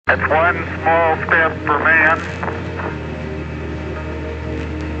It's one small step for man,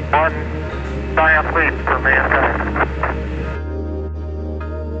 one giant leap for mankind.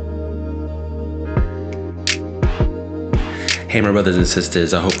 Hey, my brothers and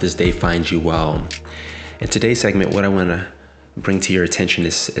sisters, I hope this day finds you well. In today's segment, what I want to bring to your attention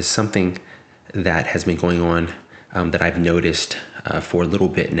is something that has been going on that I've noticed for a little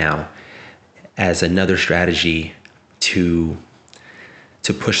bit now as another strategy to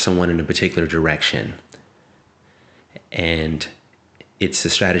push someone in a particular direction. And it's a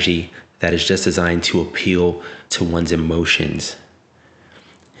strategy that is just designed to appeal to one's emotions.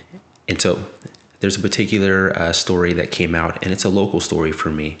 And so there's a particular story that came out, and it's a local story for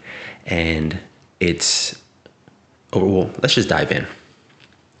me. And let's just dive in.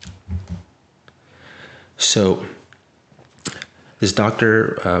 So this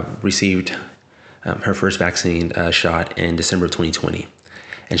doctor received her first vaccine shot in December of 2020,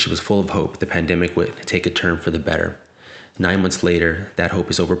 and she was full of hope the pandemic would take a turn for the better. 9 months later, that hope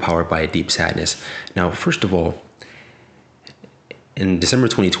is overpowered by a deep sadness. Now, first of all, in December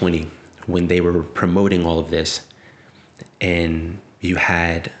 2020, when they were promoting all of this, and you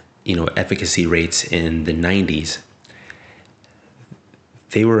had, efficacy rates in the 90s,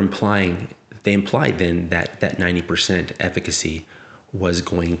 they implied then that 90% efficacy was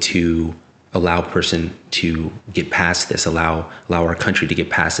going to allow a person to get past this, allow our country to get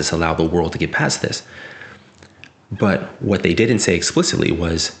past this, allow the world to get past this. But what they didn't say explicitly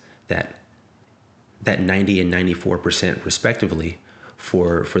was that 90 and 94% respectively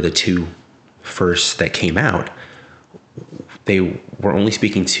for the two first that came out, they were only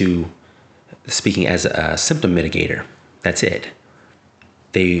speaking as a symptom mitigator. That's it.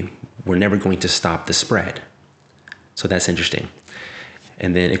 They were never going to stop the spread. So that's interesting.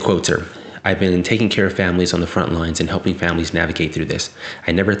 And then it quotes her, "I've been taking care of families on the front lines and helping families navigate through this.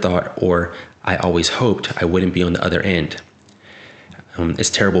 I never thought, or I always hoped, I wouldn't be on the other end. It's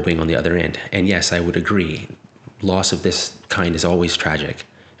terrible being on the other end. And yes, I would agree. Loss of this kind is always tragic,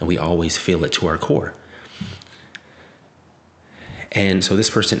 and we always feel it to our core." And so this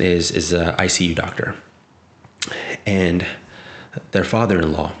person is an ICU doctor, and their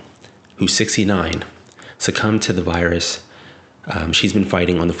father-in-law, who's 69, succumbed to the virus. She's been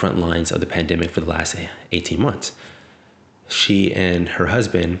fighting on the front lines of the pandemic for the last 18 months. She and her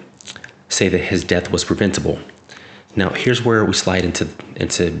husband say that his death was preventable. Now, here's where we slide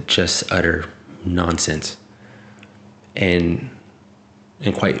into just utter nonsense. And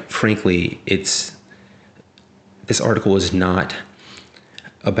quite frankly, this article is not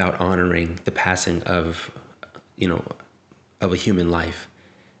about honoring the passing of a human life.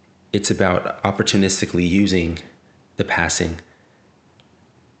 It's about opportunistically using the passing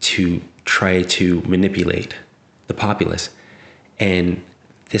to try to manipulate the populace. And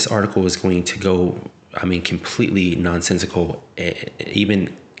this article is going to go, completely nonsensical,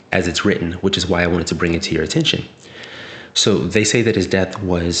 even as it's written, which is why I wanted to bring it to your attention. So they say that his death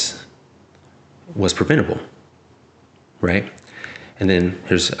was preventable, right? And then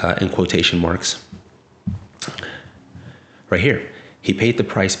here's in quotation marks right here. "He paid the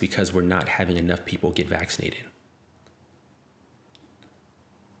price because we're not having enough people get vaccinated."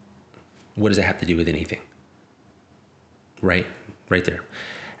 What does that have to do with anything? Right there.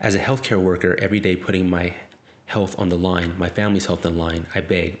 "As a healthcare worker, every day putting my health on the line, my family's health on the line, I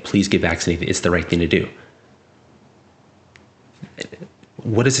beg, please get vaccinated. It's the right thing to do."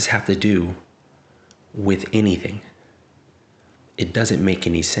 What does this have to do with anything? It doesn't make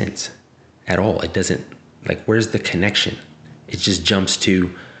any sense at all. It doesn't, where's the connection? It just jumps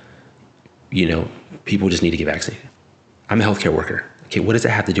to, people just need to get vaccinated. I'm a healthcare worker. Okay, what does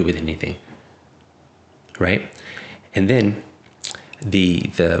that have to do with anything? Right? And then the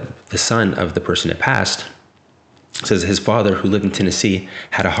son of the person that passed says his father, who lived in Tennessee,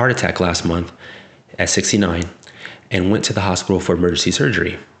 had a heart attack last month at 69 and went to the hospital for emergency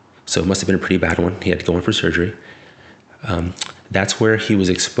surgery. So it must have been a pretty bad one. He had to go in for surgery. That's where he was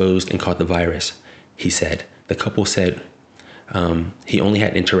exposed and caught the virus, he said. The couple said he only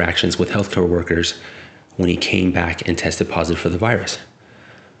had interactions with healthcare workers when he came back and tested positive for the virus.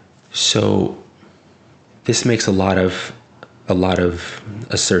 So this makes a lot of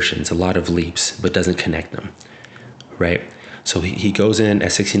assertions, a lot of leaps, but doesn't connect them, right? So he goes in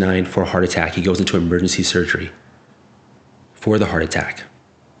at 69 for a heart attack. He goes into emergency surgery for the heart attack,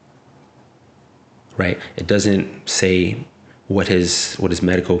 right? It doesn't say what his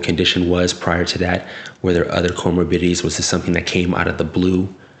medical condition was prior to that. Were there other comorbidities? Was this something that came out of the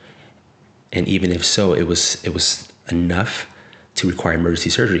blue? And even if so, it was enough to require emergency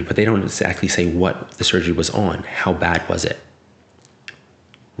surgery. But they don't exactly say what the surgery was on. How bad was it?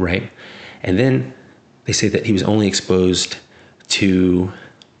 right? And then they say that he was only exposed to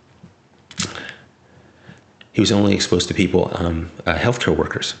people, healthcare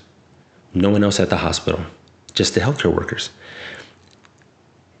workers. No one else at the hospital, just the healthcare workers.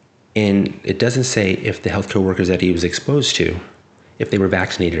 And it doesn't say if the healthcare workers that he was exposed to, if they were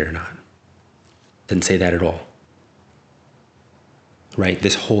vaccinated or not. Doesn't say that at all. Right?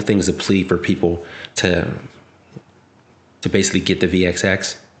 This whole thing is a plea for people to basically get the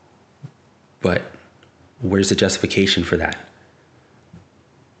VXX. But where's the justification for that?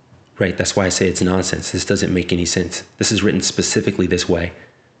 Right? That's why I say it's nonsense. This doesn't make any sense. This is written specifically this way.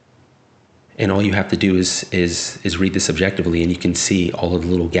 And all you have to do is read this objectively, and you can see all of the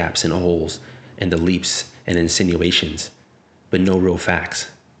little gaps and holes and the leaps and insinuations, but no real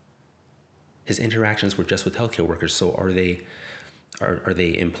facts. His interactions were just with healthcare workers. So are they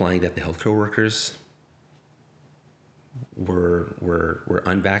implying that the healthcare workers were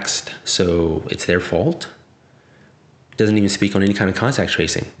unvaxxed, so it's their fault? Doesn't even speak on any kind of contact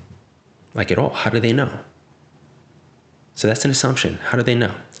tracing, like at all. How do they know? So that's an assumption. How do they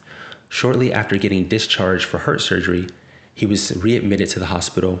know? Shortly after getting discharged for heart surgery, he was readmitted to the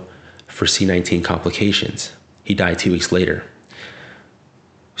hospital for C-19 complications. He died 2 weeks later.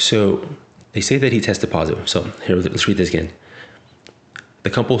 So they say that he tested positive. So here, let's read this again. The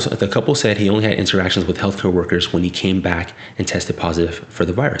couple said he only had interactions with healthcare workers when he came back and tested positive for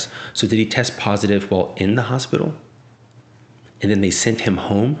the virus. So did he test positive while in the hospital? And then they sent him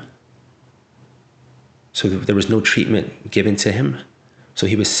home? So there was no treatment given to him? So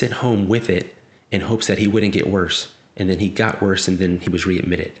he was sent home with it in hopes that he wouldn't get worse. And then he got worse, and then he was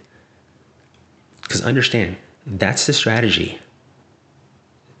readmitted. Because understand, that's the strategy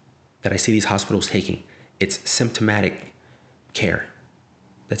that I see these hospitals taking. It's symptomatic care.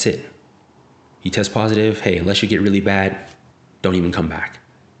 That's it. You test positive, hey, unless you get really bad, don't even come back.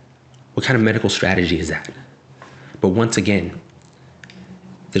 What kind of medical strategy is that? But once again,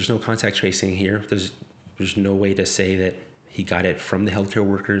 there's no contact tracing here. There's no way to say that he got it from the healthcare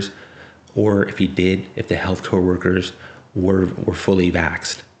workers, or if he did, if the healthcare workers were fully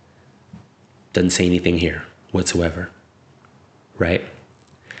vaxxed. Doesn't say anything here whatsoever, right?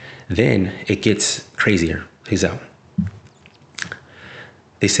 Then it gets crazier. He's out.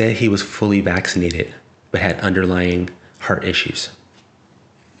 They said he was fully vaccinated, but had underlying heart issues.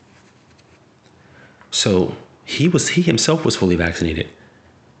 So he himself was fully vaccinated,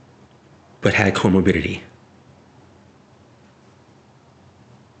 but had comorbidity.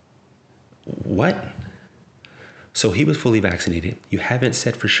 What? So he was fully vaccinated. You haven't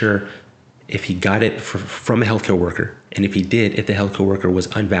said for sure if he got it from a healthcare worker, and if he did, if the healthcare worker was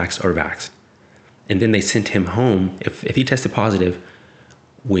unvaxxed or vaxxed. And then they sent him home. If he tested positive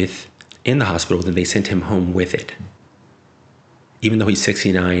in the hospital, then they sent him home with it. Even though he's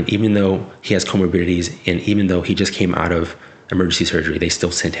 69, even though he has comorbidities, and even though he just came out of emergency surgery, they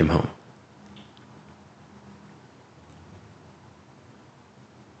still sent him home.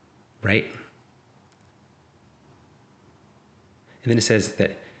 Right? And then it says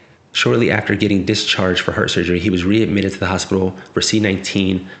that shortly after getting discharged for heart surgery, he was readmitted to the hospital for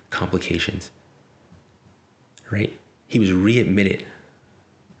C-19 complications. Right? He was readmitted.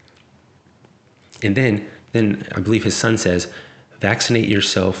 And then I believe his son says, vaccinate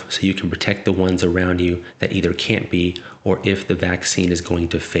yourself so you can protect the ones around you that either can't be, or if the vaccine is going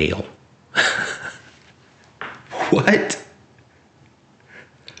to fail. What?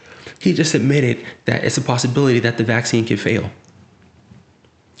 He just admitted that it's a possibility that the vaccine could fail.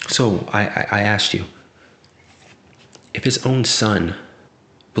 So I asked you, if his own son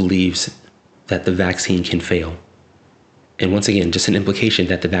believes that the vaccine can fail, and once again, just an implication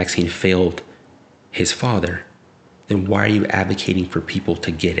that the vaccine failed his father, then why are you advocating for people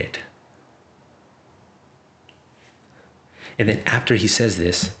to get it? And then after he says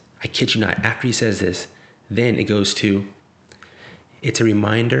this, I kid you not, after he says this, then it goes to, it's a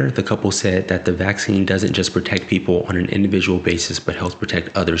reminder, the couple said, that the vaccine doesn't just protect people on an individual basis, but helps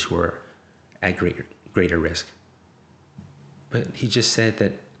protect others who are at greater risk. But he just said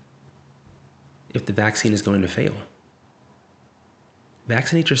that if the vaccine is going to fail,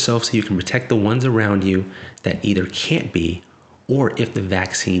 vaccinate yourself so you can protect the ones around you that either can't be, or if the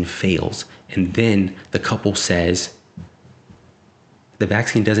vaccine fails. And then the couple says, the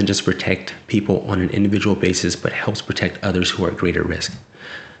vaccine doesn't just protect people on an individual basis, but helps protect others who are at greater risk.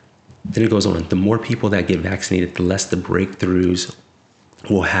 Then it goes on, the more people that get vaccinated, the less the breakthroughs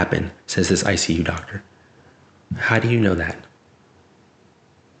will happen, says this ICU doctor. How do you know that?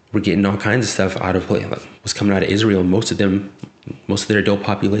 We're getting all kinds of stuff out of what's coming out of Israel. Most of their adult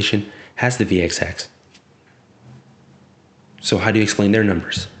population has the VXX. So how do you explain their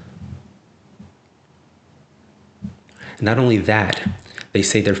numbers? Not only that, they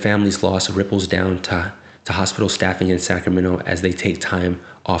say their family's loss ripples down to hospital staffing in Sacramento as they take time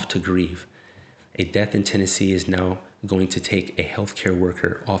off to grieve. A death in Tennessee is now going to take a healthcare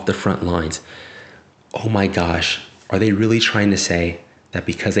worker off the front lines. Oh my gosh, are they really trying to say that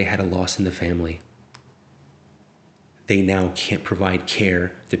because they had a loss in the family, they now can't provide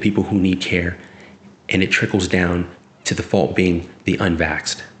care to people who need care, and it trickles down to the fault being the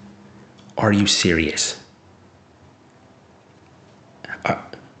unvaxxed? Are you serious?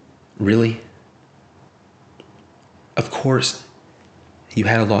 Really? Of course, you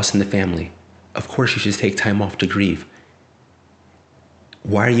had a loss in the family. Of course, you should take time off to grieve.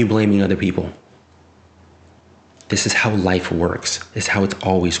 Why are you blaming other people? This is how life works. This is how it's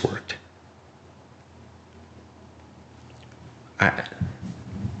always worked.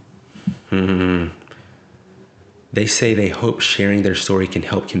 They say they hope sharing their story can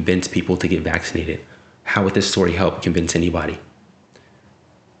help convince people to get vaccinated. How would this story help convince anybody?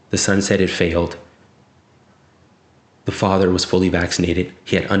 The son said it failed. The father was fully vaccinated.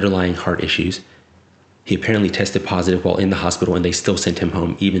 He had underlying heart issues. He apparently tested positive while in the hospital, and they still sent him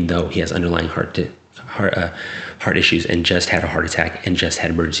home, even though he has underlying heart issues and just had a heart attack and just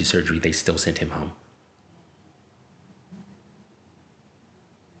had emergency surgery. They still sent him home.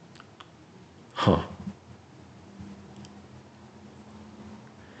 Huh.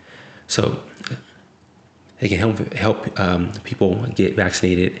 So they can help people get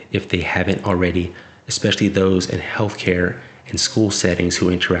vaccinated if they haven't already, especially those in healthcare and school settings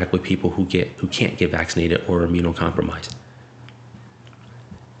who interact with people who can't get vaccinated or are immunocompromised.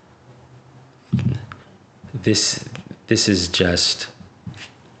 This is just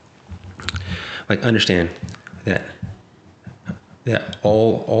like, understand that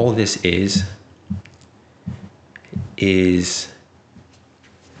all this is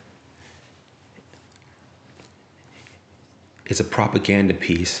a propaganda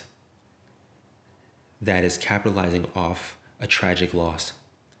piece that is capitalizing off a tragic loss,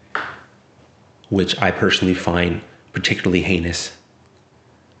 which I personally find particularly heinous.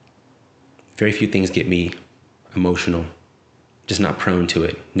 Very few things get me emotional, just not prone to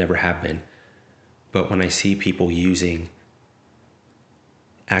it, never have been. But when I see people using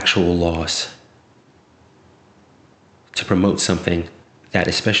actual loss to promote something that,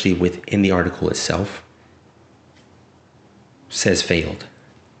 especially within the article itself, says failed,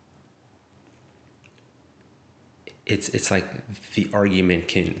 it's like the argument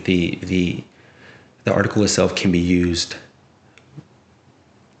can the article itself can be used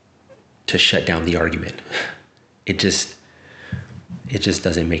to shut down the argument. It just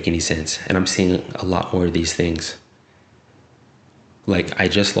doesn't make any sense. And I'm seeing a lot more of these things. Like, I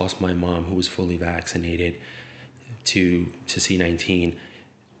just lost my mom, who was fully vaccinated, to C-19.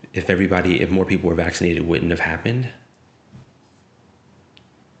 If more people were vaccinated, it wouldn't have happened.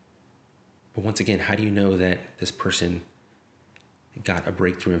 But once again, how do you know that this person got a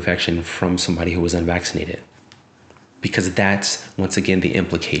breakthrough infection from somebody who was unvaccinated? Because that's, once again, the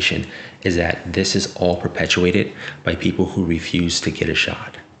implication is that this is all perpetuated by people who refuse to get a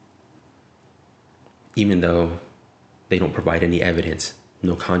shot, even though they don't provide any evidence,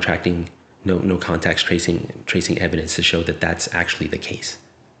 no contacts tracing evidence to show that that's actually the case.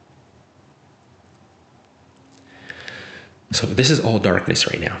 So this is all darkness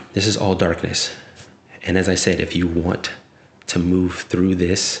right now. This is all darkness. And as I said, if you want to move through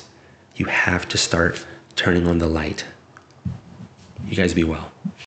this, you have to start turning on the light. You guys be well.